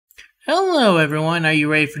Hello everyone, are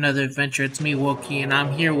you ready for another adventure? It's me, Wokey, and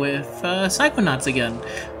I'm here with Psychonauts again.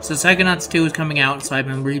 So Psychonauts 2 is coming out, so I've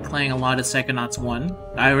been replaying a lot of Psychonauts 1.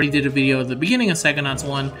 I already did a video at the beginning of Psychonauts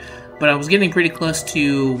 1, but I was getting pretty close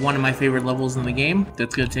to one of my favorite levels in the game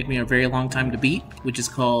that's going to take me a very long time to beat, which is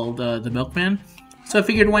called the Milkman. So I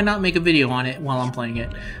figured why not make a video on it while I'm playing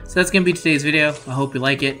it. So that's going to be today's video. I hope you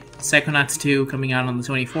like it. Psychonauts 2 coming out on the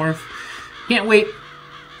 24th. Can't wait.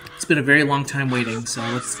 It's been a very long time waiting, so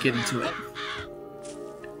let's get into it.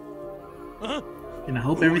 And I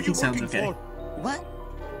hope everything sounds okay. What?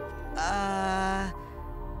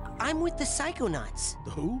 I'm with the Psychonauts.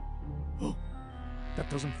 The who? Oh, that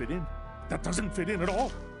doesn't fit in. That doesn't fit in at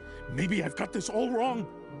all. Maybe I've got this all wrong.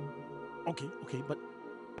 Okay, but...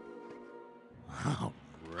 All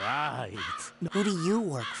right. Who do you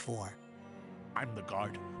work for? I'm the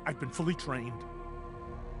guard. I've been fully trained.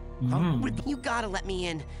 You gotta let me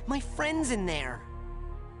in. My friend's in there.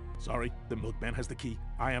 Sorry, the Milkman has the key.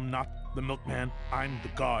 I am not the Milkman. I'm the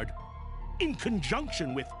guard. In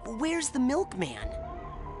conjunction with... Where's the Milkman?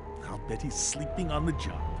 I'll bet he's sleeping on the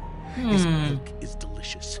job. His milk is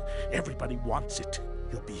delicious. Everybody wants it.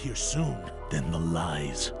 He'll be here soon. Then the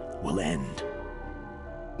lies will end.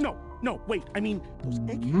 No, wait. I mean, those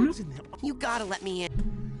eggheads in there... You gotta let me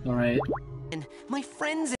in. Alright. My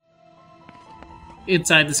friend's in...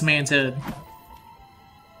 Inside this man's head.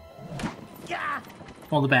 Yeah!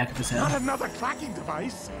 Well, the back of his head. Not another tracking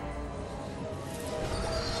device.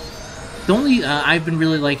 The only, I've been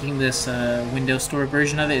really liking this Windows Store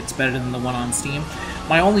version of it. It's better than the one on Steam.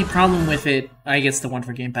 My only problem with it, I guess the one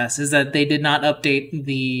for Game Pass, is that they did not update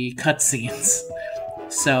the cutscenes.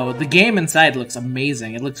 So, the game inside looks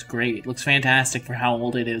amazing. It looks great. It looks fantastic for how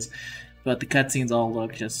old it is. But the cutscenes all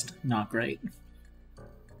look just not great.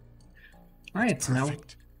 Alright, so now...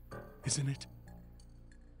 Perfect, isn't it?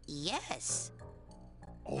 Yes.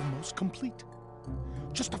 Almost complete.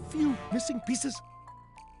 Just a few missing pieces.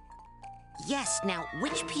 Yes, now,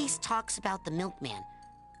 which piece talks about the Milkman?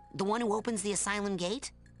 The one who opens the asylum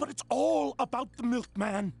gate? But it's all about the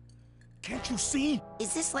Milkman. Can't you see?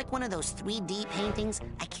 Is this like one of those 3D paintings?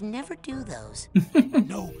 I can never do those.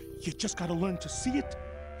 No, you just gotta learn to see it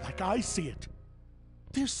like I see it.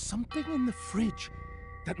 There's something in the fridge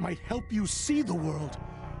that might help you see the world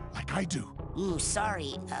like I do. Ooh,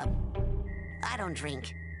 sorry. I don't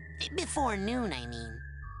drink. Before noon, I mean.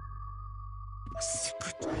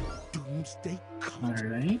 Secret doomsday cult.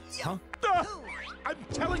 Alright. Huh? I'm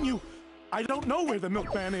telling you, I don't know where the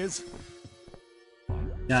Milkman is.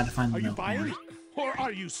 Gotta find the Are you Milkman. buying or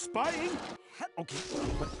are you spying? Okay,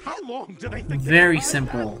 but how long do they think? Very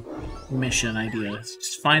simple mission idea.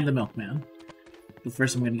 Just find the Milkman. But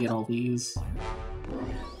first I'm gonna get all these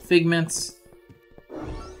figments.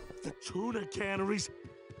 The tuna canneries.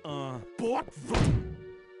 Bought.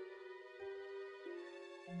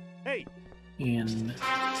 Hey. And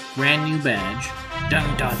brand new badge. Dun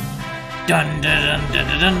dun dun dun dun dun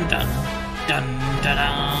dun dun dun dun dun.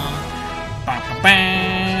 Ba ba ba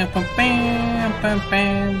ba ba ba ba.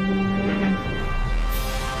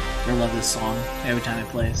 I love this song every time it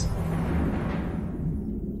plays.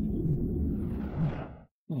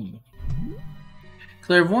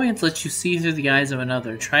 Clairvoyance lets you see through the eyes of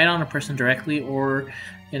another. Try it on a person directly or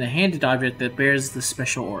in a handed object that bears the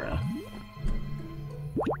special aura.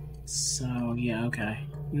 So, yeah, okay.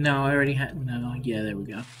 No, I already had... No, yeah, there we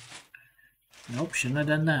go. Nope, shouldn't have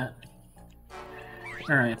done that.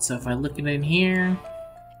 Alright, so if I look it in here...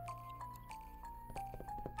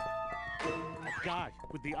 A guy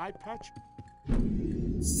with the eye patch?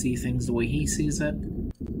 See things the way he sees it.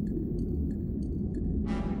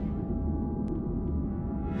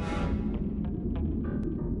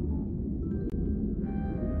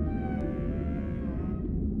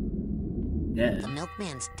 Dead. The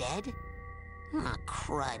Milkman's dead? Aw,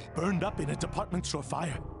 crud. Burned up in a department store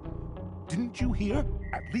fire. Didn't you hear?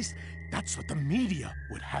 At least that's what the media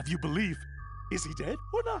would have you believe. Is he dead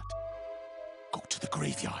or not? Go to the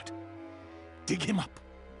graveyard. Dig him up.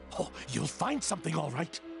 Oh, you'll find something all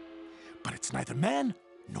right. But it's neither man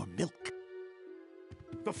nor milk.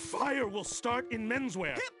 The fire will start in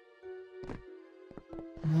menswear.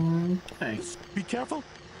 Okay. Be careful.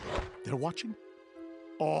 They're watching.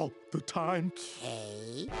 All the time.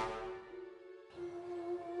 Okay.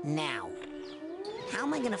 Now, how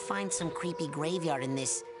am I gonna find some creepy graveyard in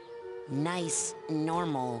this nice,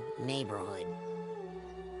 normal neighborhood?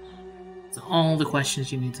 It's all the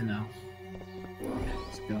questions you need to know.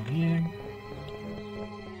 Let's go here.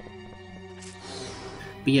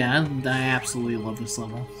 But yeah, I absolutely love this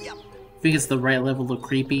level. I think it's the right level of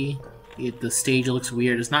creepy. The stage looks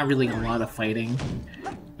weird. It's not really a lot of fighting.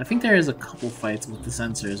 I think there is a couple fights with the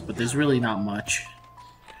sensors, but there's really not much.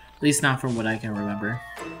 At least not from what I can remember.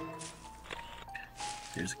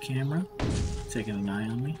 There's a camera. Taking an eye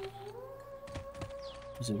on me.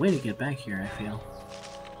 There's a way to get back here, I feel.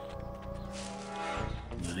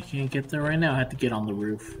 But I can't get there right now. I have to get on the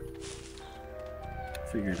roof.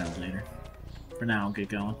 Figure it out later. For now, I'll get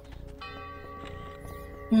going.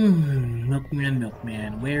 Milkman,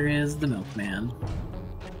 Milkman. Where is the Milkman?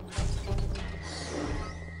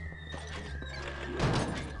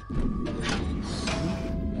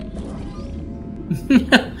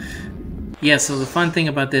 Yeah, so the fun thing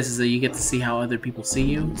about this is that you get to see how other people see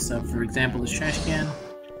you. So, for example, this trash can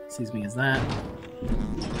sees me as that.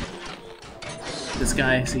 This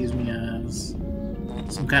guy sees me as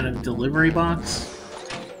some kind of delivery box.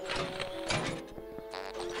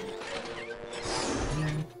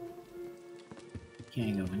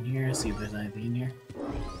 Can't go in here, see if there's anything in here.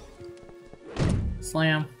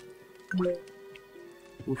 Slam.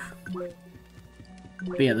 Oof.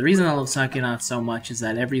 But yeah, the reason I love Psychonauts so much is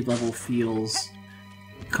that every level feels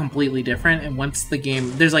completely different, and once the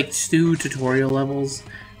game... There's like 2 tutorial levels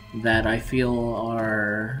that I feel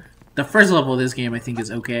are... The first level of this game I think is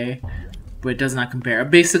okay, but it does not compare.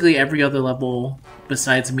 Basically every other level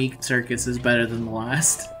besides Meek Circus is better than the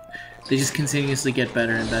last. They just continuously get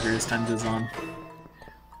better and better as time goes on.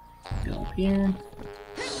 Go up here.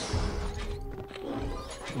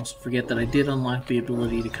 Also forget that I did unlock the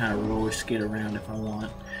ability to kind of roller skate around if I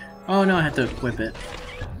want. Oh no, I have to equip it.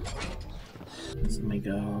 So let me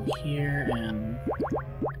go here and...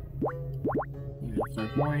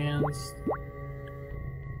 Clairvoyance.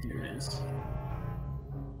 There it is.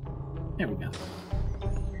 There we go.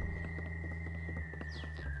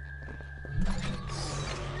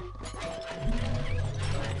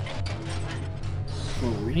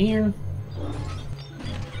 Over here.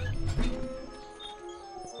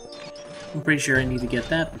 I'm pretty sure I need to get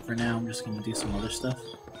that, but for now I'm just gonna do some other stuff.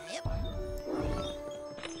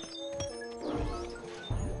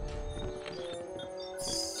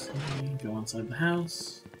 Let's see, go inside the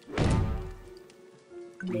house.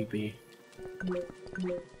 Creepy.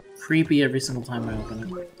 Creepy every single time I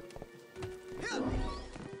open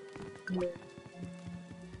it.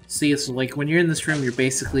 See, it's like when you're in this room, you're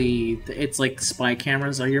basically, it's like the spy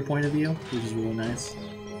cameras are your point of view, which is really nice.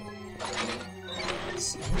 Let's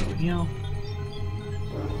see, over here.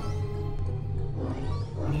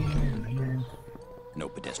 Here. No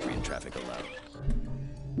pedestrian traffic allowed.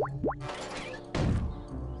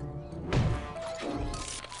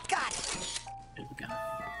 Got it. There we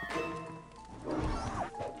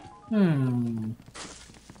go.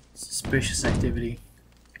 Suspicious activity.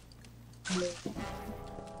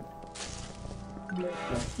 Go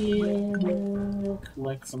here,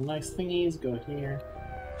 collect some nice thingies, go here.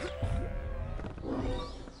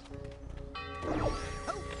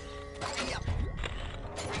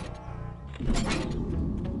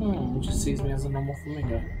 Just sees me as a normal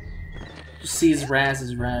flamingo. Just sees Raz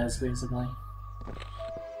as Raz, basically.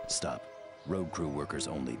 Stop. Road crew workers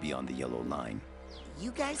only beyond the yellow line.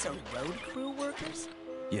 You guys are road crew workers?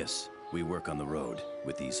 Yes, we work on the road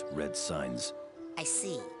with these red signs. I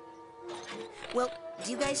see. Well, do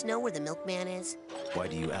you guys know where the Milkman is? Why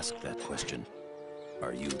do you ask that question?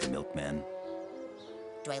 Are you the Milkman?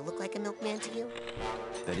 Do I look like a milkman to you?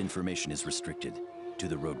 That information is restricted to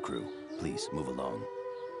the road crew. Please move along.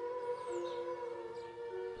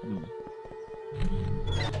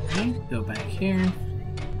 Okay, go back here.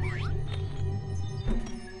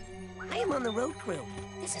 I am on the road crew.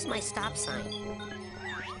 This is my stop sign.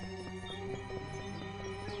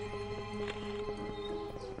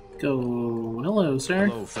 Go. Hello, sir.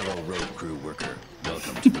 Hello, fellow road crew worker.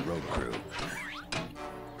 Welcome to the road crew.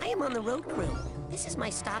 I am on the road crew. This is my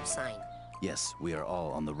stop sign. Yes, we are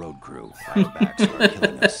all on the road crew. Our backs are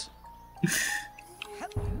killing us.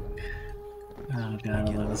 Oh god,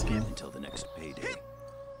 I love this game. Until the next payday.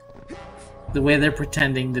 The way they're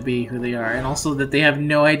pretending to be who they are, and also that they have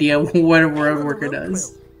no idea what a road worker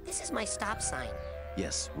does. This is my stop sign.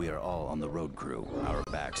 Yes, we are all on the road crew. Our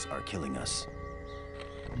backs are killing us.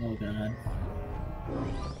 Oh god.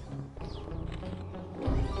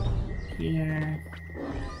 Here.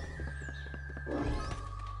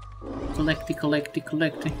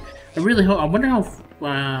 Collecty. I really hope. I wonder how.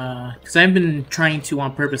 Because I've been trying to,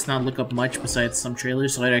 on purpose, not look up much besides some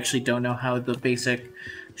trailers, so I actually don't know how the basic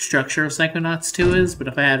structure of Psychonauts 2 is. But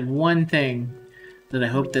if I had one thing that I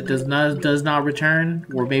hope that does not return,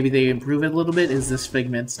 or maybe they improve it a little bit, is this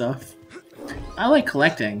figment stuff. I like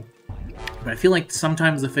collecting, but I feel like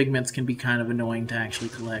sometimes the figments can be kind of annoying to actually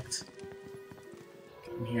collect.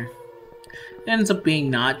 Come here. It ends up being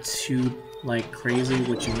not too like crazy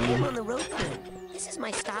what you I'm mean. on the road crew. This is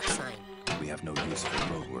my stop sign. We have no use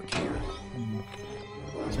for road work here.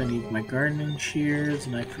 So I need my gardening shears,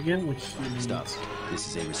 and I forget what he needs. Stop. This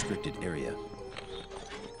is a restricted area.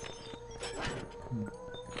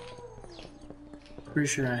 Pretty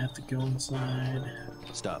sure I have to go inside.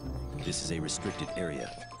 Stop. This is a restricted area.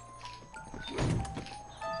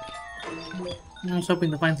 I was hoping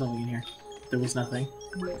to find something in here. There was nothing.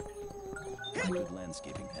 Good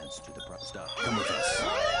landscaping adds to the Stop. Come with us.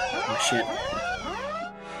 Oh shit.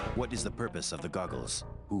 What is the purpose of the goggles?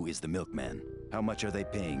 Who is the milkman? How much are they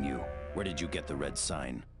paying you? Where did you get the red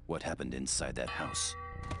sign? What happened inside that house?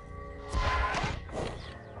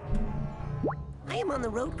 I am on the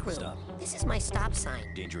road crew. Stop. This is my stop sign.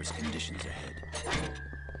 Dangerous conditions ahead.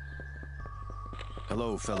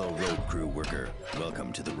 Hello, fellow road crew worker.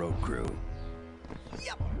 Welcome to the road crew.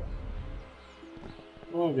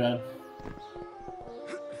 Oh god.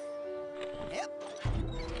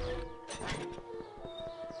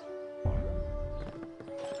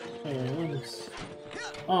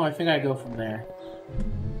 Oh, I think I go from there.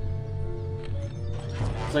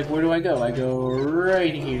 It's like, where do I go? I go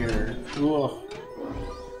right here. Ugh.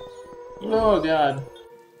 Oh god.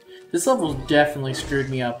 This level definitely screwed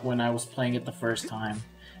me up when I was playing it the first time.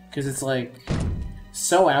 Because it's like,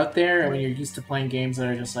 so out there, and when you're used to playing games that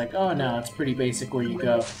are just like, oh no, it's pretty basic where you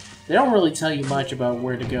go. They don't really tell you much about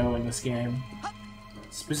where to go in this game.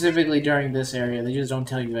 Specifically during this area, they just don't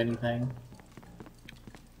tell you anything.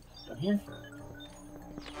 Go here.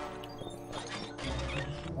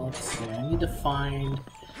 Let's see, I need to find...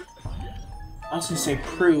 I was gonna say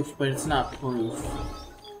proof, but it's not proof.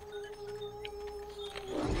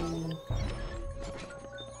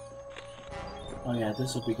 Oh yeah,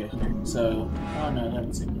 this will be good here. So, oh no, that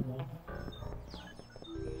doesn't seem good.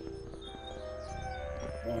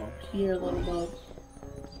 Go here a little bit.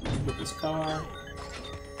 Get this car.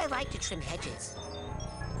 I like to trim hedges.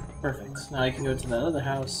 Perfect. Now I can go to that other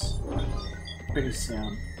house pretty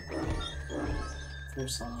soon.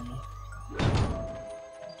 First sign.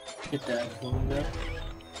 Get that a little bit.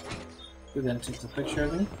 Who then takes a picture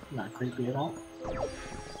of me? Not creepy at all.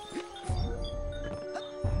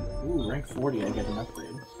 Ooh, rank 40, I get an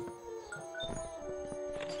upgrade.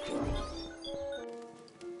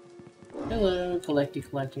 Hello,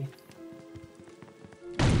 collecty.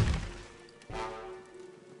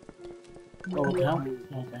 Oh, what the hell?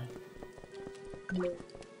 Okay.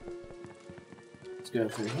 Let's go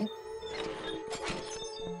through here.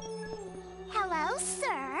 Hello,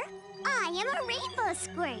 sir. I am a rainbow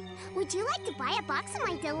squirt. Would you like to buy a box of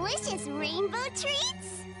my delicious rainbow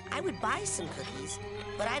treats? I would buy some cookies,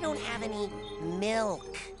 but I don't have any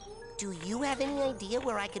milk. Do you have any idea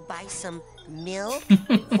where I could buy some milk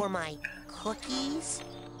for my cookies?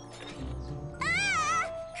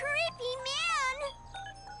 Ah! Creepy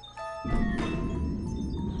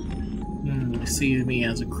man! You see me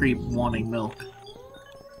as a creep wanting milk.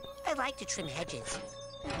 I like to trim hedges.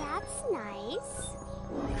 That's nice.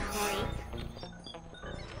 Creep.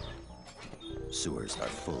 Sewers are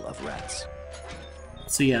full of rats.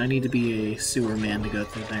 So yeah, I need to be a sewer man to go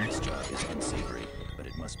through there. This job is unsavory, but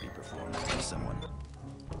it must be performed by someone.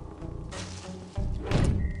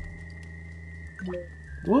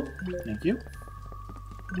 Whoop, thank you.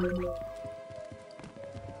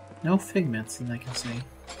 No figments that I can see.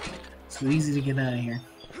 So easy to get out of here.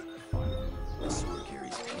 The sewer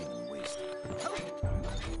carries human waste.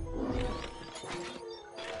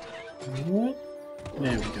 What?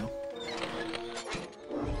 There we go.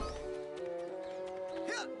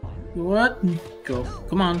 What? Go.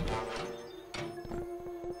 Come on.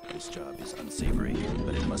 This job is unsavory,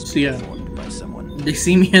 but it must So, be yeah. performed by someone. They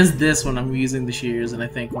see me as this when I'm using the shears, and I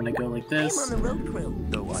think when I go like I am this... on the road crew.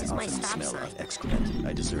 Though This I is my often stop smell sign. of excrement,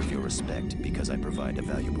 I deserve your respect because I provide a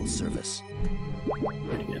valuable service.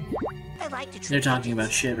 Pretty good. I like to trim They're talking hedges.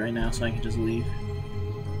 about shit right now, so I can just leave.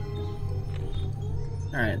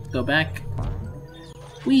 Alright, go back.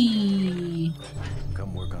 Whee!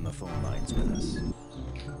 Come work on the phone lines with us.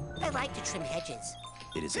 I like to trim hedges.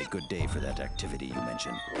 It is a good day for that activity you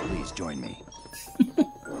mentioned. Please join me.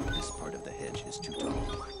 This part of the hedge is too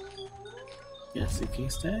tall. Yes, the key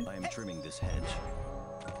tag. I am trimming this hedge.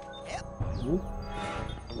 Ooh.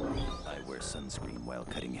 I wear sunscreen while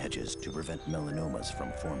cutting hedges to prevent melanomas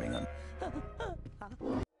from forming on.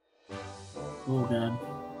 Oh god.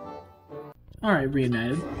 Alright,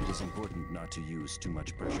 reunited. It is important not to use too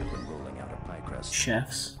much pressure when rolling out a pie crust.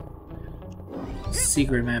 Chefs.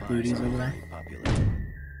 Secret map booties over there. Popular.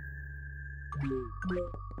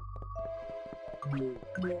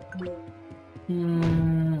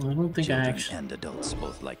 I don't think I Children actually... and adults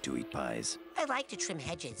both like to eat pies. I like to trim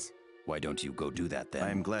hedges. Why don't you go do that then?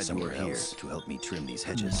 I'm glad you were here to help me trim these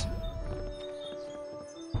hedges.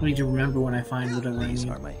 I need to remember when I find whatever I These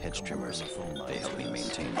need. are my hedge trimmers. They help me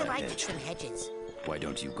maintain I my like to hedge. trim hedges. Why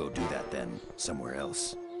don't you go do that then, somewhere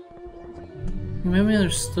else? Maybe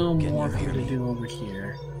there's still Can more you for hear me to me? do over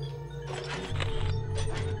here.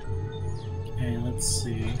 Okay, let's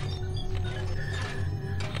see.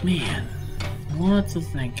 Man, lots of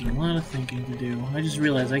thinking, a lot of thinking to do. I just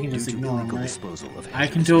realized I can just Due to ignore them, illegal right? disposal of I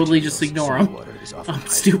can hazardous totally just materials, ignore them. seawater is often I'm hidden.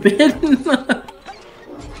 stupid.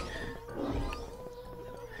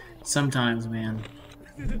 Sometimes, man.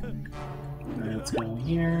 Alright, let's go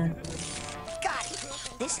here. Got it.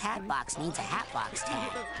 This hat box needs a hat box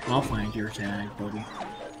tag. I'll find your tag, buddy.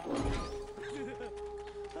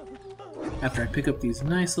 After I pick up these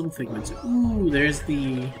nice little figments. Ooh, there's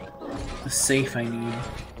the safe I need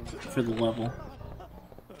for the level.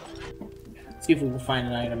 See if we can find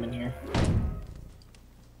an item in here.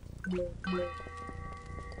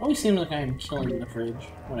 Always seems like I am killing the fridge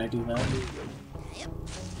when I do that.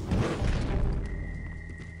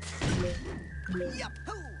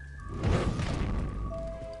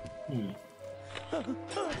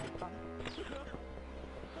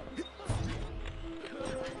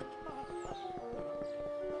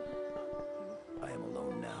 I am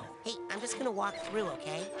alone now. Hey, I'm just gonna walk through,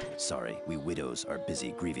 okay? Sorry, we widows are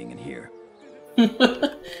busy grieving in here.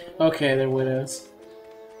 Okay, they're widows.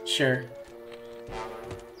 Sure.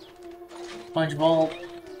 Punch vault.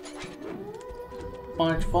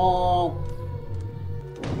 Punch vault.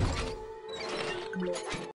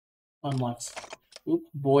 Unlocks. Oop,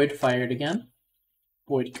 Boyd fired again.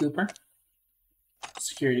 Boyd Cooper.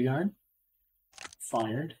 Security guard.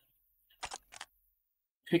 Fired.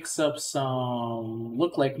 Picks up some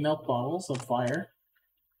look like milk bottles of fire.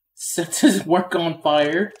 Sets his work on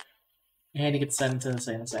fire. And he gets sent into the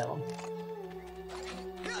insane asylum.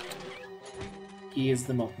 He is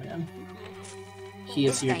the Milkman. He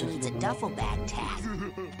is This here guy to needs a deliver duffel milk. bag tag.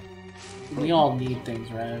 We all need things,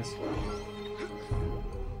 Raz.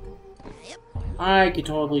 I could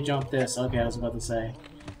totally jump this. Okay, I was about to say.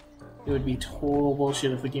 It would be total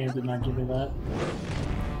bullshit if the game did not give me that.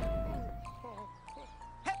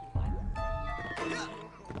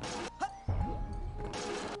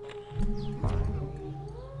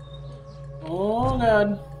 Oh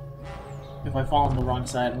god. If I fall on the wrong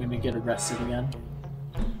side, I'm gonna get arrested again.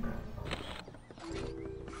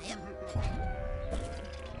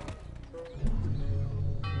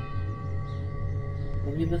 Did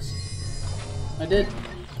I need this? I did.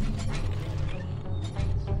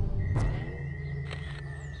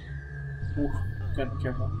 Ooh, gotta be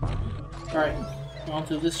careful. Alright, on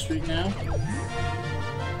to this street now.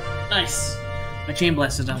 Nice! My chain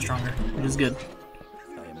blast is now stronger, which is good.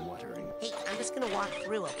 I am watering. Hey, I'm just gonna walk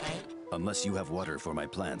through, okay? Unless you have water for my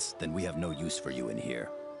plants, then we have no use for you in here.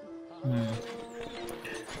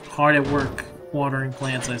 Hard at work, watering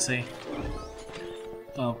plants, I see.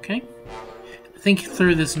 Okay. I think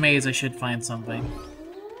through this maze I should find something.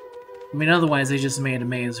 I mean, otherwise they just made a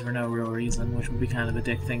maze for no real reason, which would be kind of a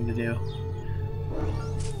dick thing to do.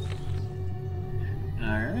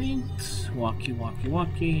 Alright. Walkie, walkie,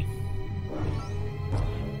 walkie.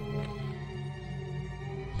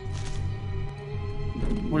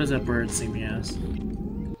 What does that bird see me as?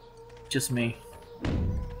 Just me.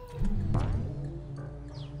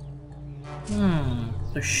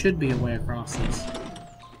 There should be a way across this.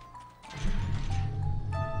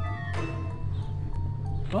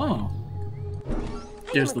 Oh.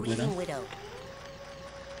 There's the widow.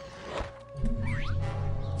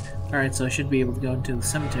 Alright, so I should be able to go into the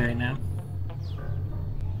cemetery now.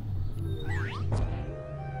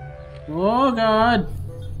 Oh god!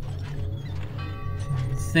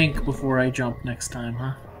 Think before I jump next time,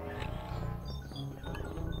 huh?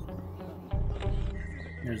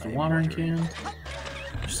 There's the watering can.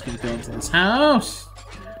 Just gonna go into this house!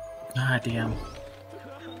 God damn.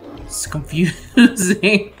 It's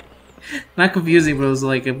confusing. Not confusing, but it was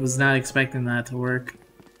like, I was not expecting that to work.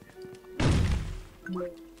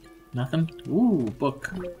 Nothing? Ooh, book.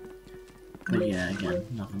 But yeah, again,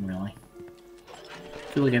 nothing really.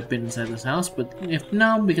 I feel like I've been inside this house, but if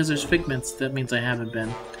no, because there's figments, that means I haven't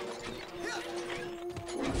been.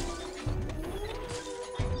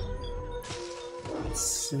 Let's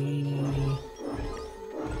see.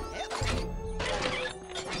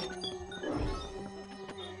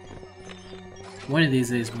 One of these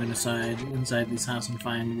days I'm gonna decide inside this house and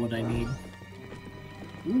find what I need.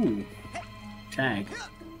 Ooh. Tag.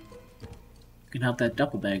 Can help that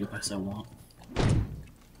duffel bag if I so want.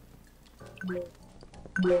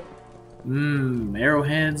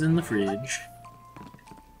 Arrowheads in the fridge.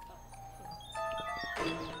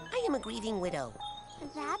 I am a grieving widow.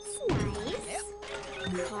 That's nice.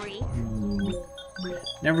 Creep.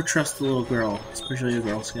 Never trust a little girl, especially a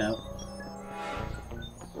Girl Scout.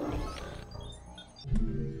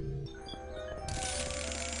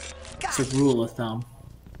 It's a rule of thumb.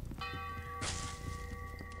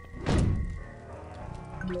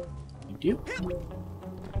 Thank you.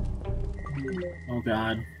 Oh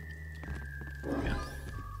god.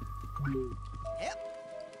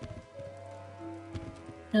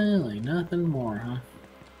 Like nothing more, huh?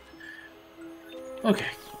 Okay.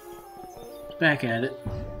 Back at it.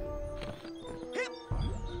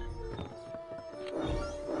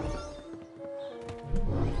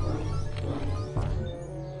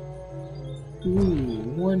 Ooh,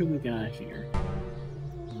 what do we got here?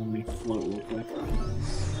 Let me float real quick.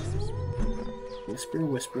 Whisper,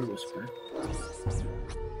 whisper, whisper.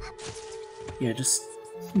 Yeah, just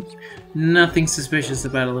nothing suspicious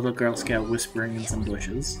about a little Girl Scout whispering in some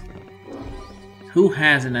bushes. Who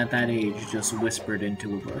hasn't at that age just whispered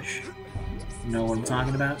into a bush? You know what I'm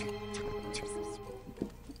talking about?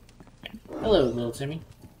 Hello, little Timmy.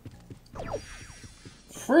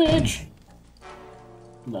 Fridge!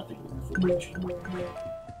 Nothing in the fridge.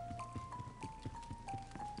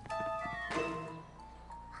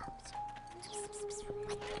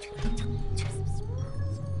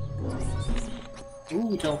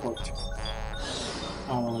 Ooh, teleport. I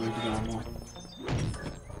don't want to leave it down now.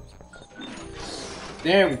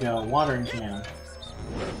 There we go, watering can.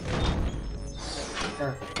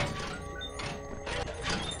 Perfect.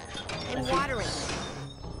 I'm watering.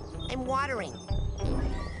 I'm watering.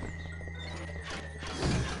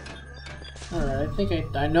 Alright, I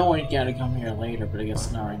think I know I gotta come here later, but I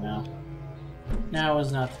guess not right now. Now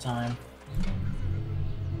is not the time.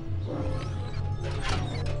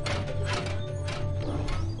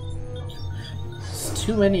 There's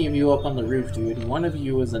too many of you up on the roof, dude. One of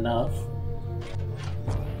you is enough.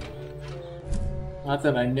 Not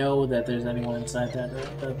that I know that there's anyone inside that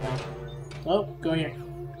room. Oh, go here.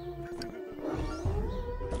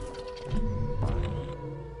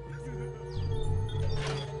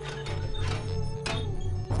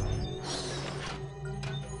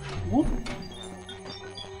 Whoop.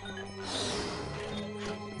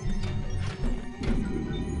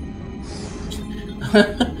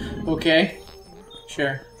 Okay.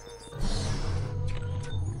 Sure.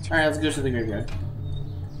 Alright, let's go to the graveyard.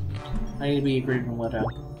 I need to be a grieving widow.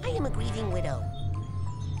 I am a grieving widow.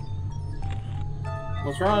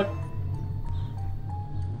 Let's rock.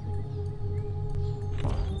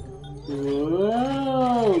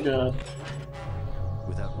 Whoa, God.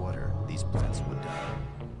 Without water, these plants would die.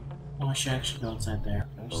 Oh, I should actually go inside there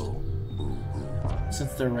first. Oh, boo, boo.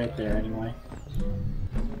 Since they're right there anyway.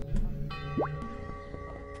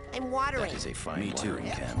 I'm watering. That is a fine Me too,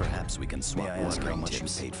 can. Perhaps we can swap. May I ask how much you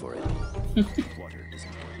paid for it? Water is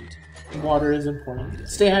important. Water is important.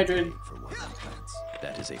 Stay hydrated. For watering plants.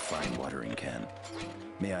 That is a fine watering can.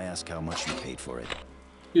 May I ask how much you paid for it?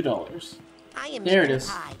 $2. I am There it making is.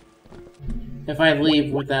 pie. If I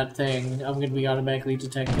leave with that thing, I'm gonna be automatically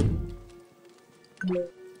detected.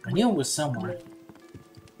 I knew it was somewhere.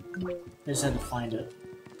 I just had to find it.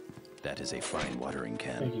 That is a fine watering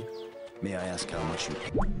can. Thank you. May I ask how much you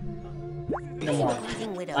paid? No more.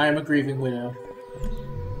 Grieving widow. I am a grieving widow.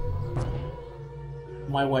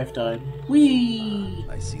 My wife died. Whee!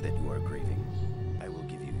 I see that you are grieving. I will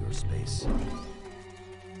give you your space.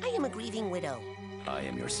 I am a grieving widow. I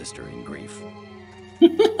am your sister in grief.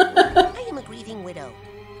 I am a grieving widow.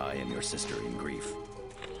 I am your sister in grief.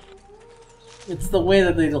 It's the way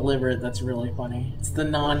that they deliver it that's really funny. It's the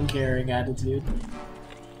non-caring attitude.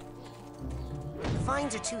 The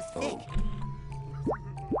vines are too thick.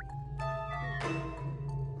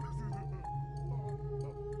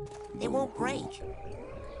 They won't break.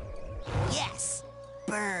 Yes!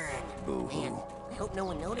 Burn! Boo-hoo. Man, I hope no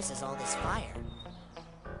one notices all this fire.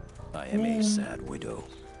 I am a sad widow.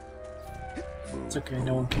 It's okay,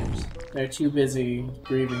 no one cares. They're too busy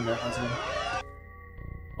grieving their husband.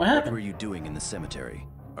 What What happened? were you doing in the cemetery?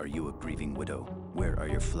 Are you a grieving widow? Where are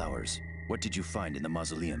your flowers? What did you find in the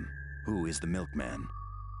mausoleum? Who is the milkman?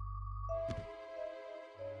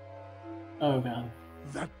 Oh god.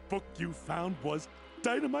 That book you found was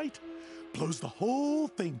dynamite. Blows the whole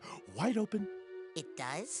thing wide open. It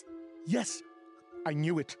does? Yes, I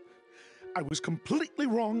knew it. I was completely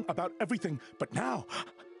wrong about everything, but now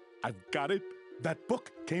I've got it. That book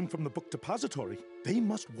came from the book depository. They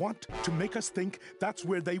must want to make us think that's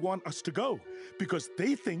where they want us to go. Because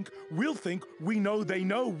they think we'll think we know they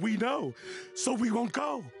know we know. So we won't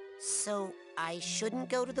go. So I shouldn't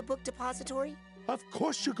go to the book depository? Of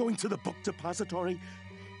course you're going to the book depository.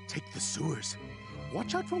 Take the sewers.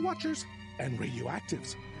 Watch out for watchers and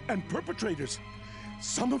radioactives and perpetrators.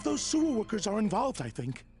 Some of those sewer workers are involved, I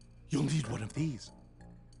think. You'll need one of these.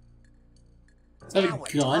 Is that Now a we're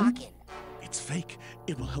gun? talking. It's fake.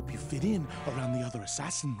 It will help you fit in around the other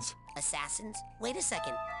assassins. Assassins? Wait a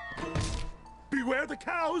second. Beware the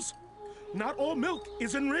cows! Not all milk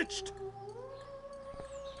is enriched.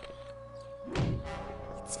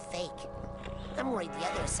 It's fake. I'm worried the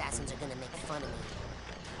other assassins are gonna make fun of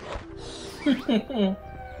me.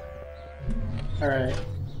 Alright.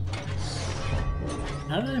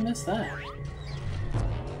 How did I miss that?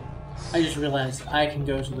 I just realized I can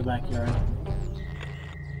go to the backyard.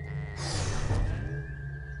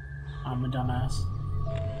 I'm a dumbass.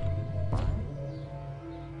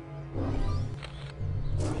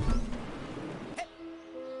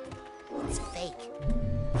 It's fake.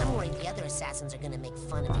 I'm worried the other assassins are gonna make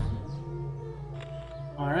fun of me.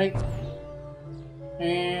 Alright.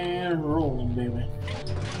 And rolling, baby.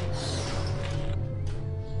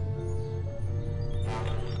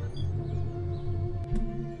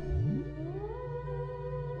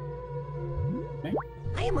 Okay.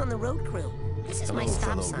 I am on the road crew. This is my Hello, stop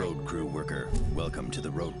fellow sign. road crew worker. Welcome to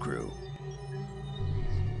the road crew.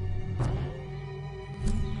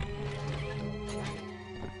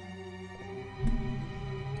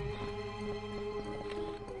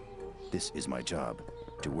 This is my job,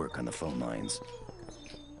 to work on the phone lines.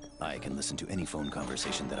 I can listen to any phone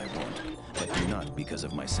conversation that I want, but not because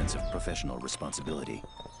of my sense of professional responsibility.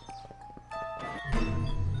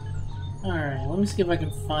 Alright, let me see if I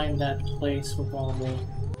can find that place with all the...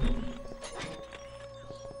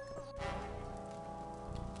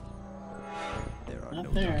 There are Not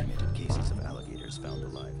no there. documented cases of alligators found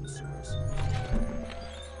alive in sewers.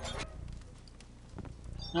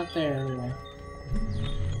 Not there, everywhere.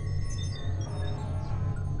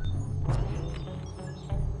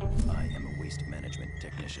 I am a waste management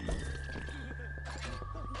technician.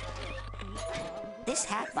 This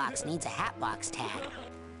hat box needs a hat box tag.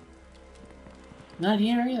 Not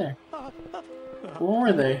here either. Where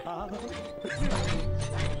were they?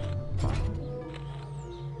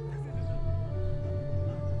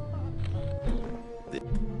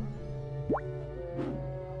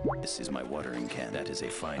 This is my watering can. That is a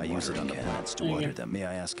fine watering can. I use it on the plants to water them. May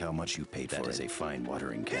I ask how much you paid for it? That is a fine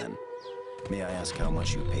watering can. May I ask how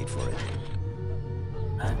much you paid for it?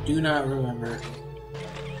 I do not remember.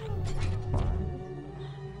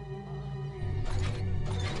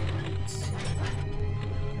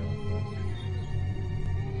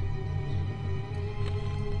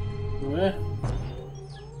 What?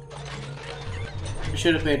 I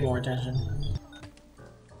should have paid more attention.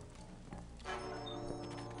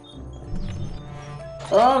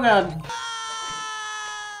 Oh god!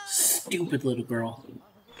 Stupid little girl.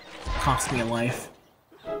 Cost me a life.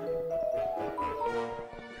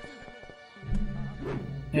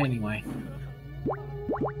 Anyway.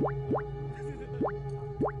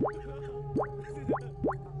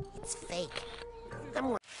 It's fake. I'm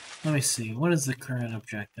worried Let me see. What is the current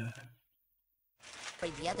objective?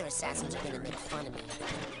 the other assassins are gonna make fun of me.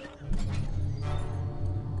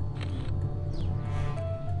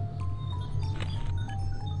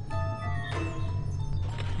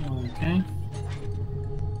 Okay.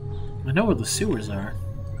 I know where the sewers are.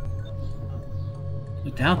 I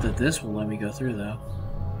doubt that this will let me go through, though.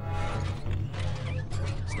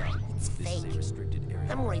 Stop. It's This is a fake. restricted area.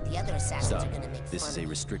 I'm worried the other assassins Stop. are gonna make This fun is of a me.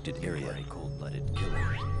 restricted area. You are a cold-blooded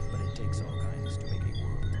killer, but it takes all kinds to make a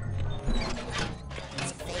world.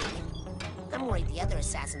 It's fake. I'm worried the other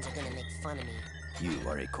assassins are gonna make fun of me. You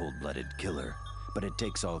are a cold-blooded killer, but it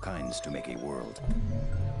takes all kinds to make a world.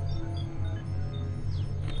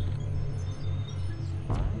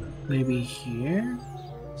 Maybe here?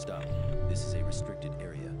 Stop. This is a restricted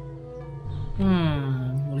area.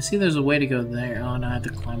 I see there's a way to go there. Oh no, I have to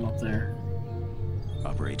climb up there.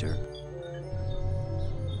 Operator?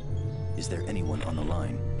 Is there anyone on the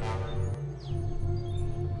line?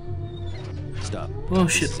 Stop. Oh,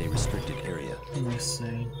 This shit. is a restricted area. Let me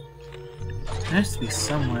see. There has to be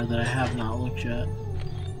somewhere that I have not looked yet.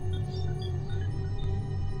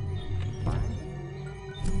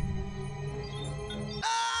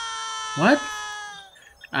 What?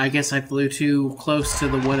 I guess I flew too close to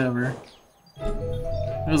the whatever.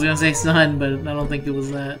 I was gonna say sun, but I don't think it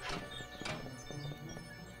was that.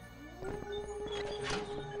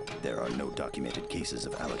 There are no documented cases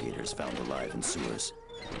of alligators found alive in sewers.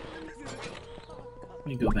 Let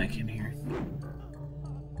me go back in here.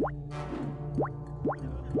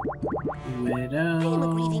 I am a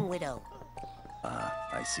grieving Widow. widow. Ah,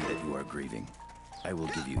 I see that you are grieving. I will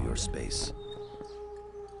give you your space.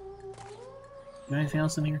 Anything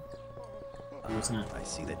else in here? It was not. I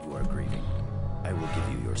see that you are grieving. I will give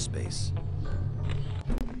you your space.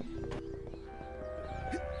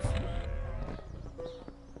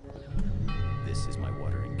 This is my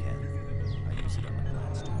watering can. I use it on the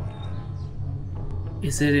plants to water them.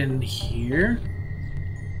 Is it in here?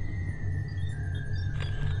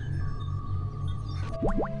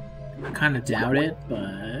 I kind of doubt it,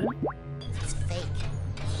 but... It's fake.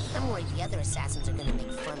 I'm worried the other assassins are gonna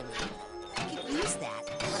make fun of me. I could use that,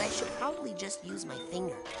 but I should probably just use my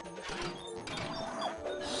finger.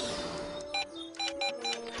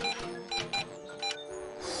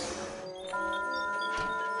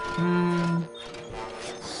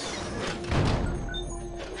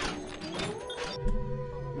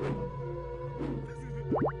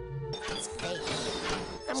 It's fake.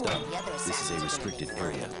 I'm Stop. worried the other This is assassins a are gonna restricted make fun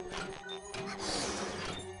of area. me.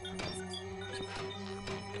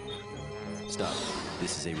 Stop.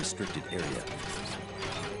 This is a restricted area.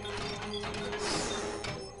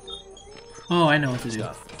 Oh, I know what to do.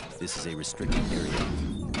 Stop. This is a restricted area.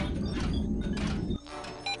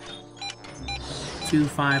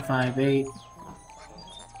 2558.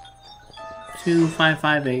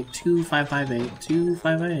 2558. 2558.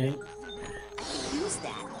 2558. Use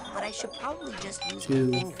that, but I should probably just use my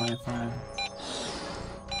finger. 255.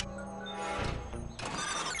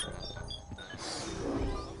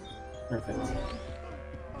 Perfect.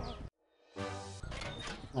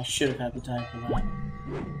 I should have had the time for that.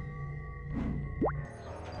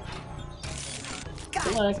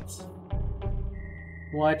 Select.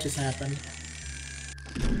 What just happened?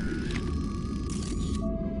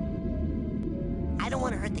 I don't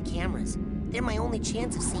want to hurt the cameras. They're my only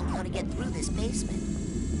chance of seeing how to get through this basement.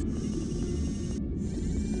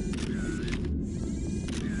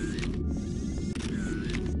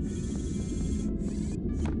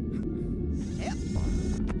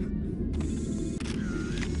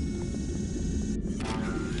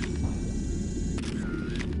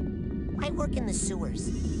 I work in the sewers.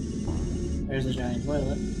 There's a giant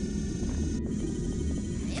toilet.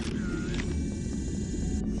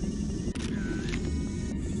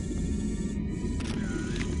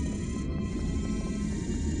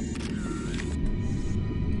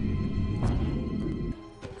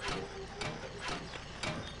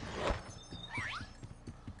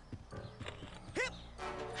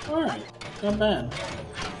 Alright, not bad.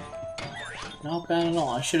 Not bad at all.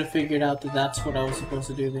 I should have figured out that that's what I was supposed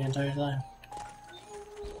to do the entire time.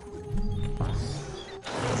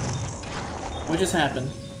 What just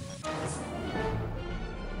happened?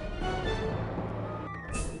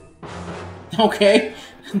 Okay,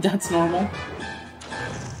 that's normal.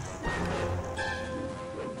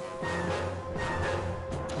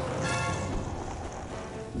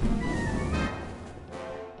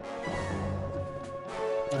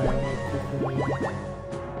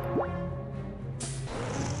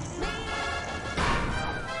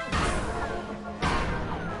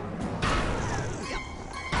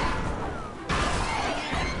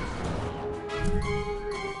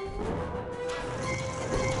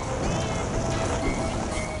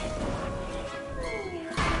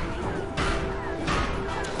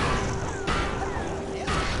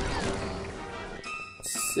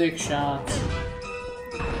 Six shots.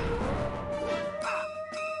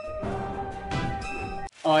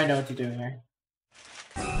 Oh, I know what to do here.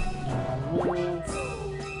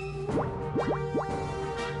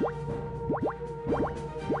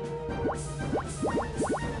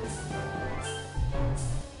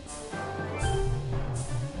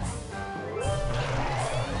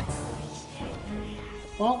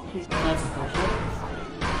 Well, that's unfortunate.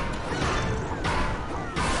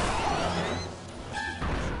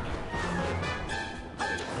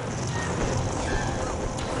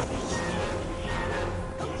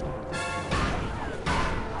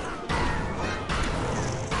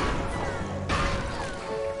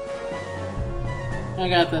 I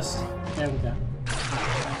got this. There we go.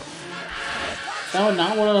 Is that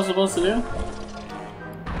not what I was supposed to do?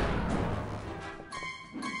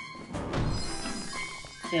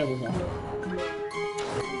 There we go.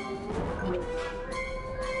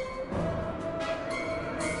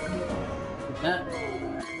 Like that.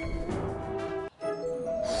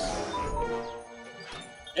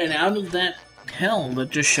 And out of that hell that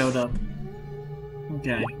just showed up.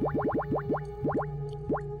 Okay.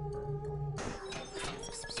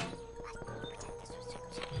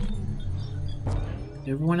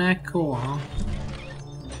 Everyone act cool, huh?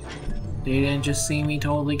 They didn't just see me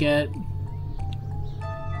totally get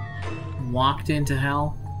walked into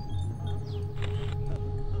hell.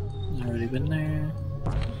 Already been there.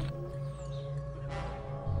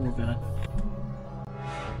 We're good.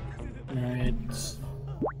 Alright.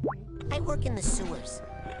 I work look in the sewers.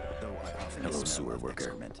 Hello, sewer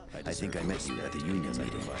worker. I think I met you at the union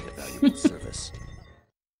meeting. A valuable service.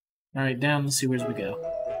 Alright, down the sewers we go.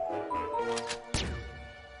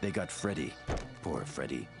 They got Freddy. Poor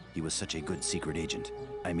Freddy. He was such a good secret agent.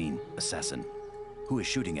 I mean, assassin. Who is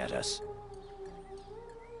shooting at us?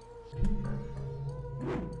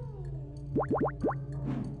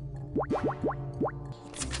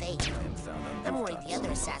 It's fake. I'm worried the other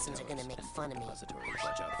assassins are gonna make fun of me.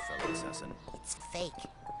 Watch out, fellow assassin. It's fake.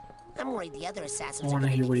 I'm worried the other I assassins are want to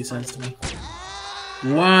gonna hear what he make fun says of to me.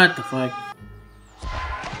 me. What the fuck?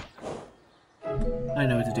 I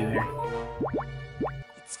know what to do here.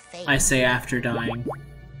 It's fake. I say after dying.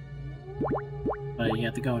 But you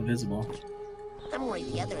have to go invisible. I'm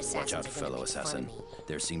worried the other assassins Watch out, are gonna fellow make fun assassin. of me.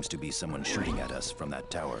 There seems to be someone shooting at us from that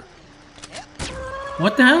tower.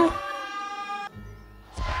 What the hell?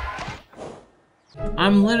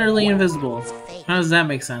 I'm literally invisible. It's fake. How does that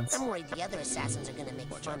make sense? I'm worried the other assassins are gonna make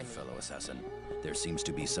Watch fun out, of me. fellow assassin. There seems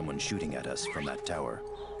to be someone shooting at us from that tower.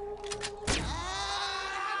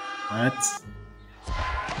 What?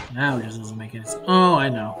 Now it just doesn't make any sense. Oh, I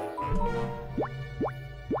know.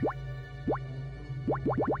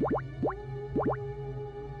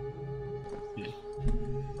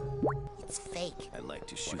 It's fake. I'd like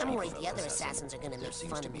to shoot I'm you, worried the fellow other assassin. assassins are gonna There make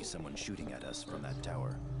seems fun to of be me. someone shooting at us from that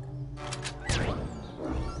tower.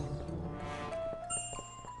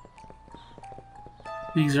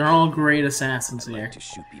 These are all great assassins I'd here. like to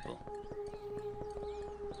shoot people.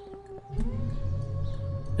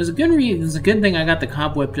 There's a good thing I got the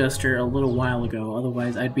cobweb duster a little while ago,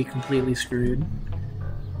 otherwise I'd be completely screwed.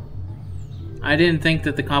 I didn't think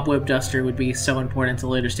that the cobweb duster would be so important to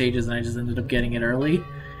later stages, and I just ended up getting it early.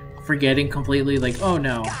 Forgetting completely, like, oh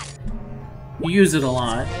no. You use it a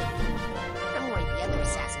lot. I'm worried the other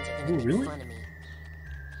assassins are gonna Ooh, make really? fun of me.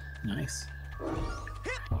 Nice.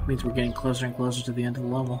 Means we're getting closer and closer to the end of the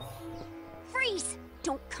level. Freeze!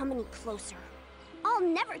 Don't come any closer. I'll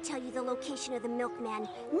never tell you the location of the Milkman.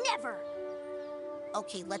 Never!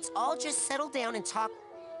 Okay, let's all just settle down and talk.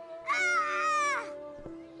 Ah!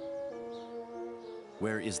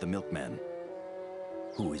 Where is the Milkman?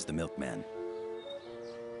 Who is the Milkman?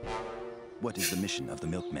 What is the mission of the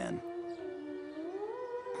Milkman?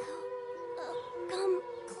 Come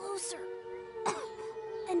closer.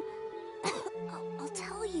 And I'll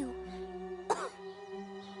tell you.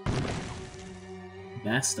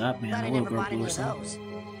 Messed up, man. But The I little never girl bought blew any of herself, those.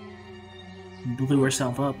 blew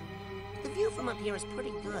herself up. The view from up here is pretty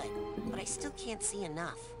good, but I still can't see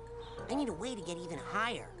enough. I need a way to get even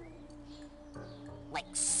higher. Like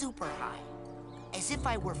super high. As if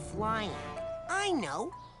I were flying. I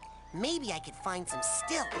know. Maybe I could find some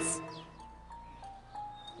stilts.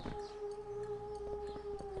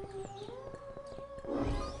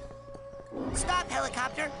 Stop,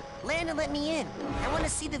 helicopter! Land and let me in. I want to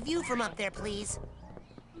see the view from up there, please.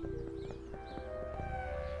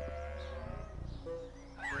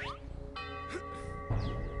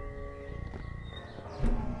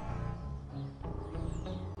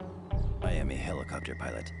 I am a helicopter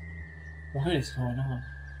pilot. What is going on?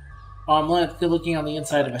 Oh, I'm looking on the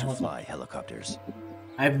inside of a To helicopter. fly helicopters.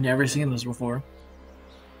 I've never seen this before.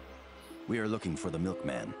 We are looking for the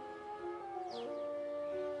Milkman.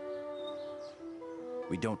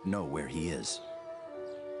 We don't know where he is.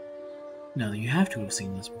 No, you have to have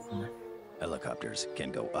seen this before. Helicopters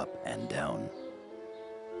can go up and down.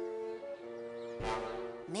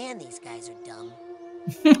 Man, these guys are dumb.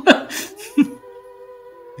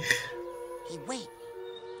 Hey, wait.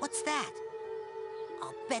 What's that?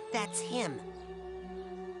 I'll bet that's him.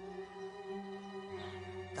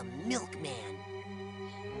 The Milkman.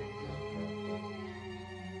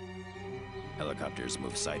 Helicopters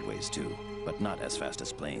move sideways too, but not as fast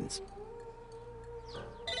as planes.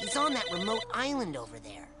 He's on that remote island over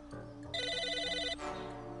there.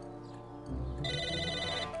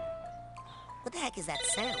 What the heck is that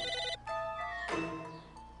sound?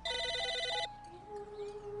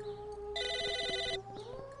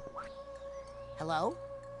 Hello?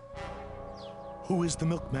 Who is the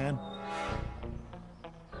Milkman?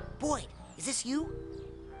 Boyd, is this you?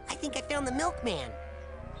 I think I found the Milkman.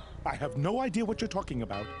 I have no idea what you're talking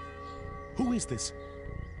about. Who is this?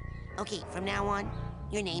 Okay, from now on,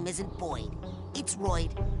 your name isn't Boyd. It's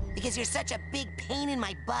Royd, because you're such a big pain in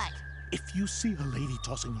my butt. If you see a lady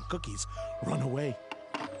tossing her cookies, run away.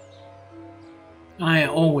 I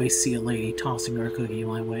always see a lady tossing her cookie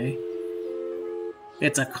my way.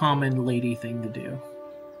 It's a common lady thing to do.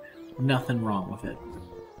 Nothing wrong with it.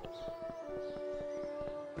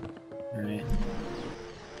 Alright.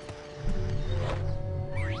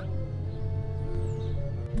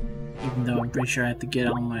 Even though I'm pretty sure I have to get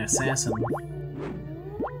on my assassin.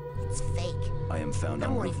 It's fake. I am found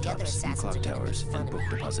on I'm worried the other rooftops, in assassins clock are gonna towers, make fun and of book me.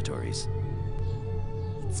 depositories.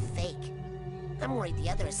 It's fake. I'm worried the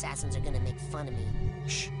other assassins are gonna make fun of me.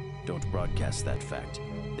 Shh, don't broadcast that fact.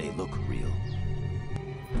 They look real.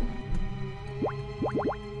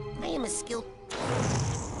 I am a skilled...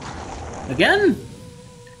 Again?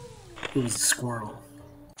 It was a squirrel.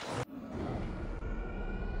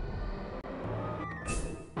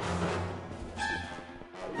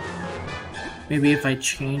 Maybe if I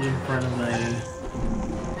change in front of a...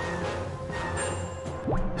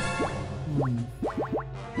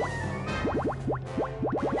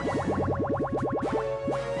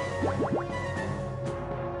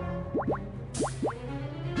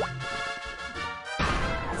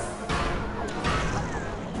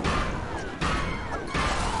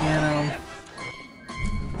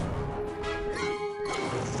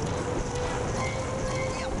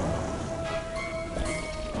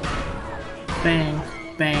 Bang,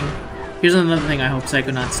 bang. Here's another thing I hope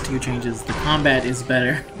Psychonauts 2 changes. The combat is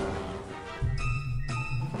better.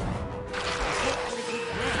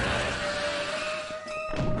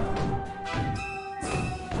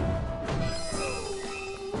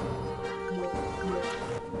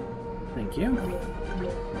 Thank you.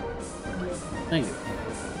 Thank you.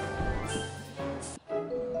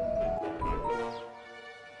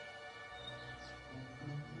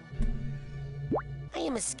 I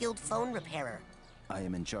am a skilled phone repairer. I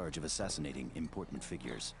am in charge of assassinating important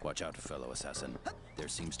figures. Watch out, fellow assassin. There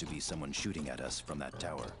seems to be someone shooting at us from that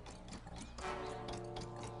tower.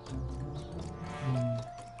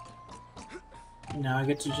 Now I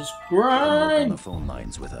get to just Come work on grind! the phone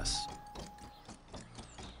lines with us.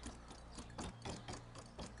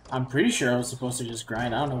 I'm pretty sure I was supposed to just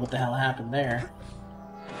grind. I don't know what the hell happened there.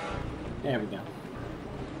 There we go.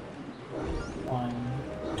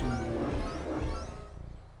 1, 2...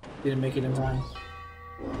 Didn't make it in time.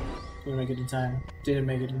 Didn't make it in time. Didn't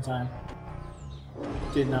make it in time.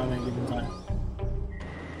 Did not make it in time.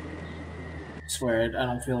 I swear, I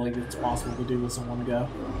don't feel like it's possible to do this in one go.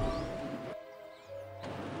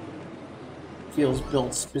 Feels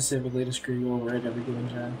built specifically to screw you over at every given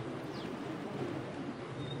turn.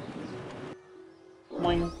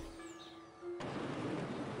 Boing.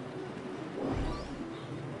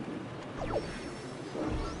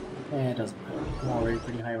 It doesn't matter. I'm already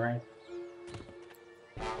pretty high rank.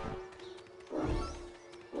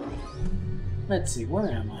 Let's see, where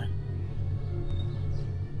am I?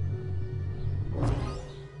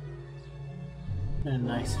 In a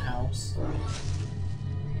nice house.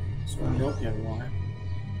 Just want milk everywhere.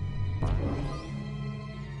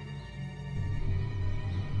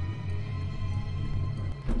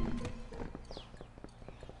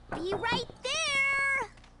 Be right there!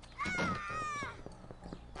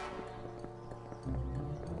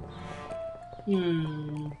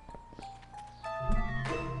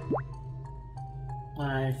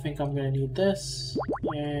 I think I'm gonna need this,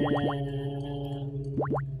 and...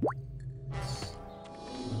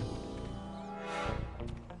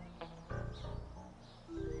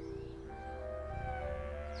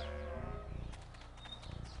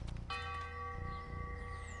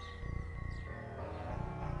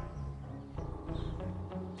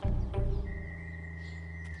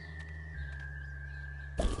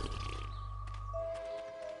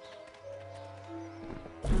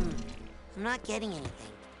 I'm not getting anything.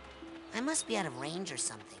 I must be out of range or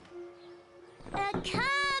something. Coming!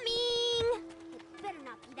 It better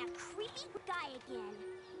not be that creepy guy again.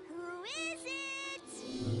 Who is it?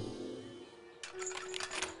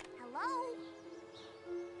 Hello?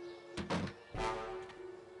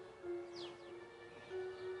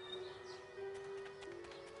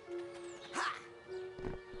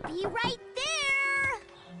 Be right there!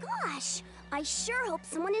 Gosh, I sure hope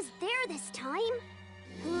someone is there this time.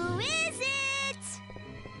 Who is it?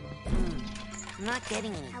 I'm not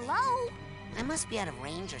getting anything. Hello? I must be out of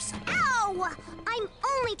range or something. Ow! I'm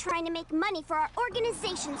only trying to make money for our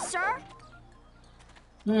organization, sir.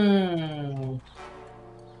 Need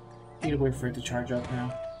to wait for it to charge up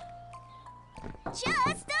now. Just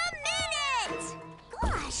a minute!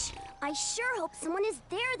 Gosh, I sure hope someone is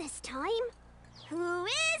there this time. Who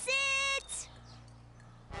is it?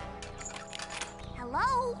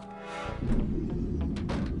 Hello?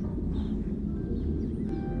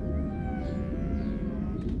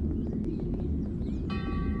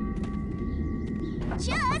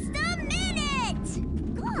 Just a minute!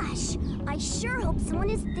 Gosh, I sure hope someone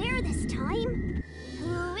is there this time.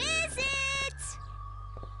 Who is it?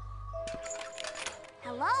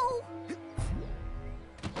 Hello?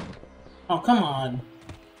 Oh, come on.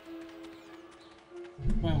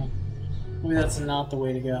 Maybe that's not the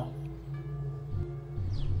way to go.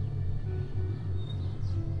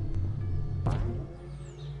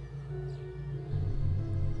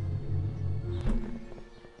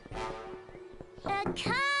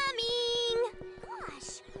 Coming!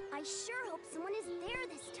 Gosh, I sure hope someone is there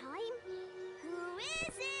this time. Who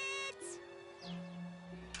is it?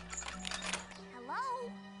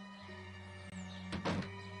 Hello?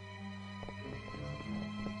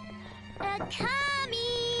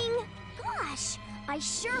 Coming! Gosh, I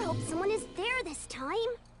sure hope someone is there this time.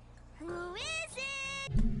 Who is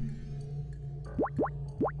it?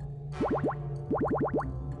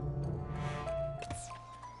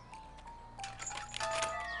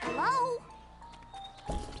 Hello?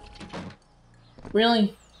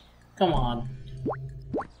 Really? Come on.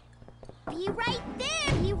 Be right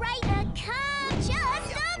there! Be right come just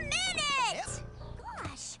a minute!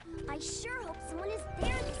 Gosh, I sure hope someone is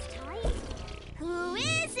there this time. Who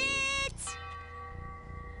is it?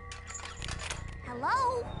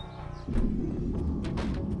 Hello?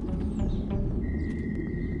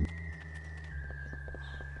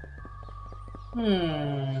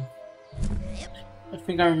 I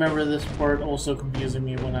think I remember this part also confusing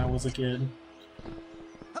me when I was a kid.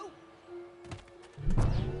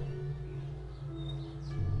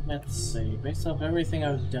 Let's see, based off everything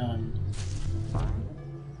I've done.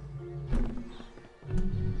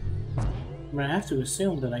 I'm gonna have to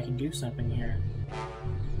assume that I can do something here.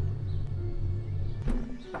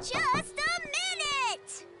 Just a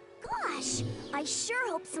minute! Gosh, I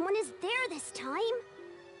sure hope someone is there this time.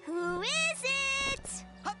 Who is it?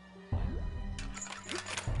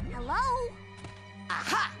 Hello?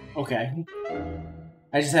 Aha! Okay.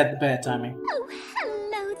 I just had the bad timing. Oh,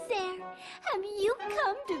 hello there. Have you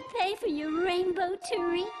come to pay for your rainbow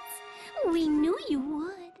treats? We knew you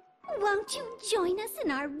would. Won't you join us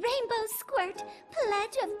in our Rainbow Squirt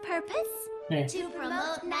Pledge of Purpose? Hey, To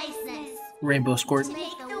promote niceness, Rainbow Squirt. to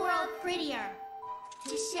make the world prettier,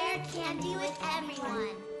 to share candy with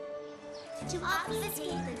everyone, to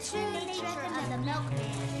obfuscate the true nature of the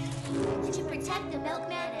Milkman, to protect the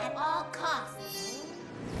Milkman at all costs.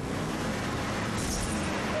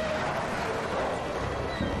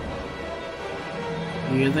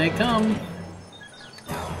 Here they come.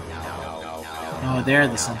 Oh, they're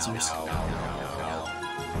the censors.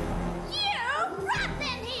 You brought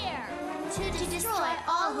them here to destroy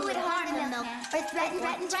all who would harm the Milkman or threaten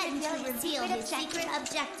to reveal his secret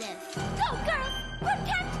objective. Go, girls!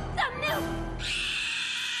 Protect the milk!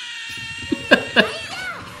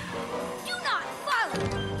 Do not follow!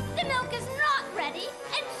 The milk is not ready,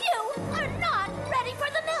 and you are not ready for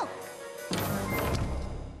the milk!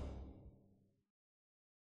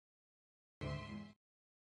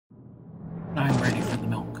 I'm ready for the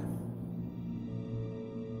milk.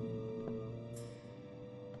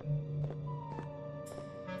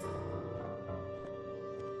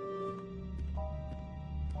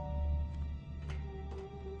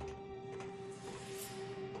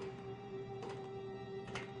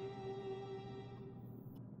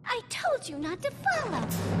 I told you not to follow.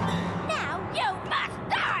 Now you must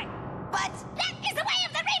die! But That is the way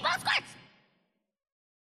of the Rainbow Squirts!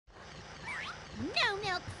 No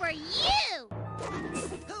milk for you!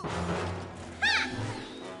 Ha!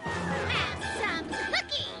 Have some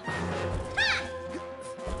cookies! Ha!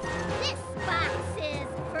 This box is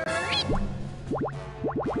free!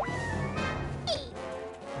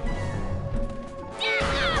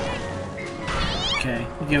 Okay,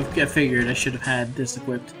 I figured I should have had this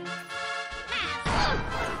equipped.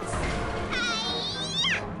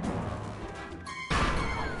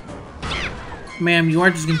 Ma'am, you are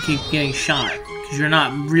just gonna keep getting shot, because you're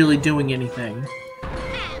not really doing anything.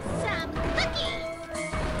 I'm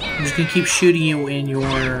just gonna keep shooting you in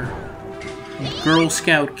your Girl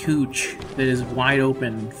Scout cooch that is wide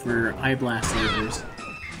open for eye blast lasers.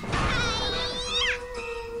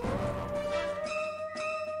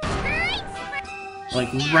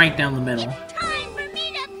 Like, right down the middle. Time for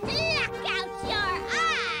me to pluck out your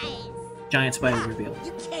eyes! Giant spider reveal.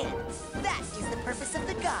 you can't. That is the purpose of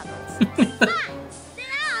the goggles. Fine, then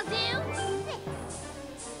I'll do this.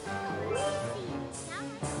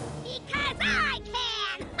 Because I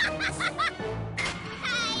can!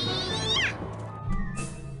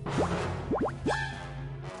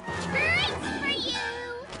 Treats for you!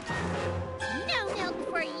 No milk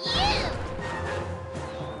for you!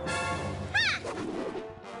 Ha!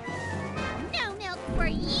 No milk for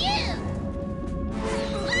you!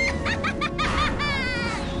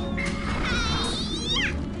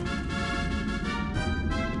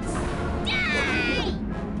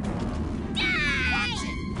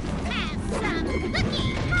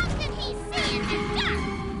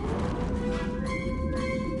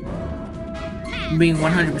 I'm being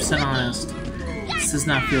 100% honest. This does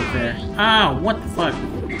not feel fair. Ah, what the fuck?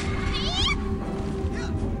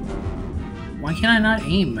 Why can I not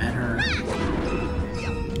aim at her?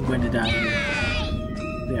 I'm going to die here.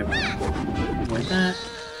 There we go. Avoid that.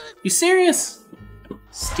 You serious?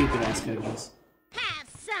 Stupid ass cookies. Have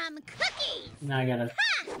some cookies. Now I gotta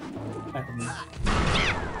back with me.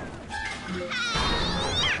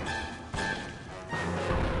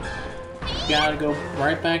 Gotta go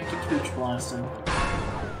right back to Cooch Blasting.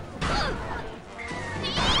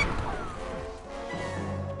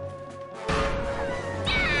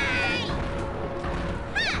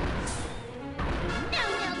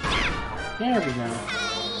 There we go.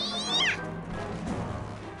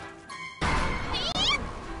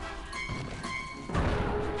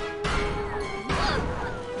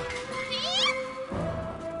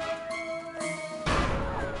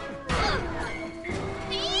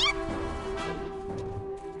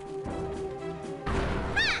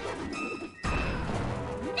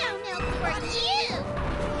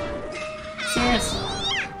 Serious?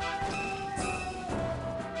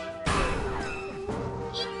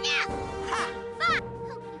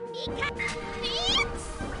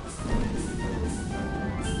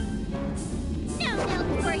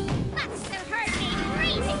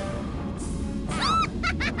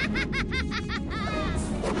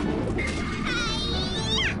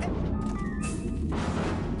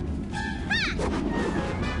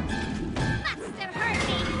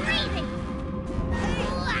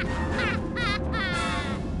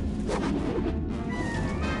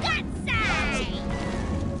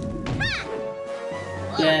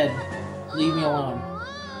 Dead. Leave me alone.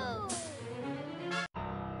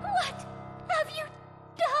 What have you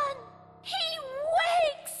done? He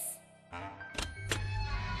wakes!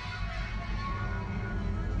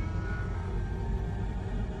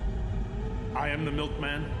 I am the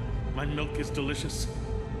Milkman. My milk is delicious.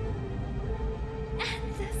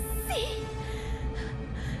 And the sea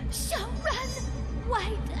shall run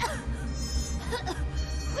white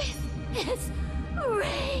with his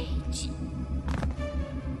rage.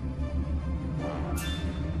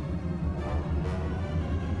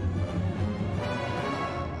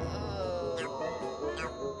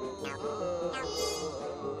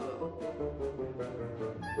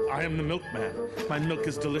 I am the Milkman. My milk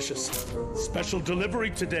is delicious. Special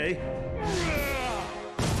delivery today.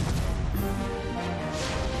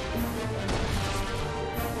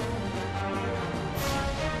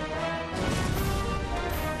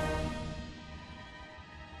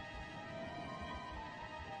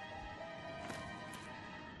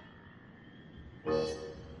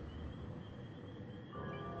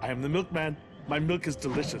 I am the Milkman. My milk is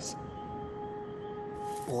delicious.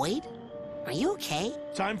 Boyd? Are you okay?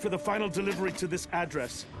 Time for the final delivery to this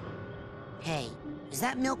address. Hey, is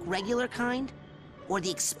that milk regular kind? Or the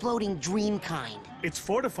exploding dream kind? It's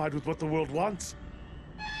fortified with what the world wants.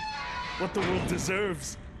 What the world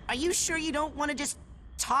deserves. Are you sure you don't want to just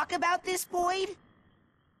talk about this, Boyd?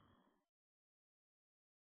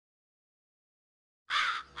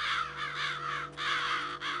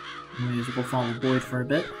 Maybe we'll follow Boyd for a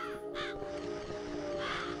bit.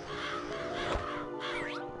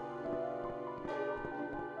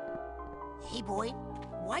 Hey, Boyd,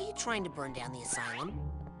 why are you trying to burn down the asylum?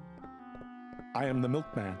 I am the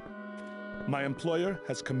Milkman. My employer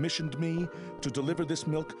has commissioned me to deliver this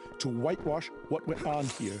milk to whitewash what went on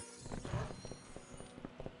here.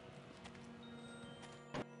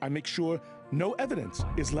 I make sure no evidence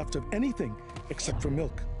is left of anything except for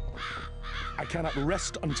milk. I cannot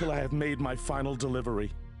rest until I have made my final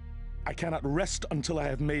delivery. I cannot rest until I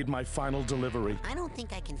have made my final delivery. I don't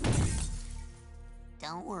think I can...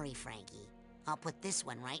 Don't worry, Frankie. I'll put this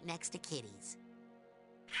one right next to Kitty's.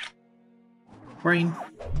 Brain.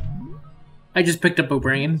 I just picked up a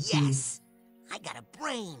brain. Yes! I got a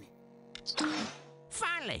brain!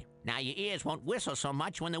 Finally! Now your ears won't whistle so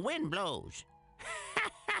much when the wind blows.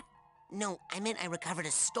 No, I meant I recovered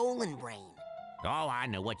a stolen brain. Oh, I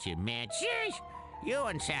know what you meant. Sheesh! You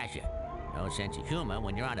and Sasha. No sense of humor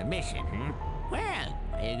when you're on a mission, hmm? Well,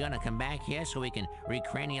 are you gonna come back here so we can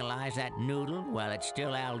recranialize that noodle while it's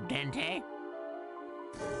still al dente?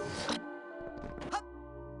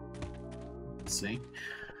 Let's see.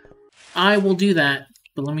 I will do that,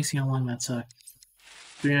 but let me see how long that took.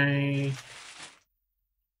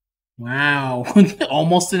 Wow,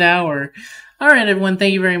 almost an hour. Alright everyone,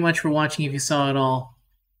 thank you very much for watching if you saw it all.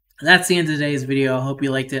 That's the end of today's video. I hope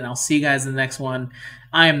you liked it, and I'll see you guys in the next one.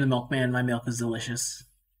 I am the Milkman. My milk is delicious.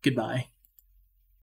 Goodbye.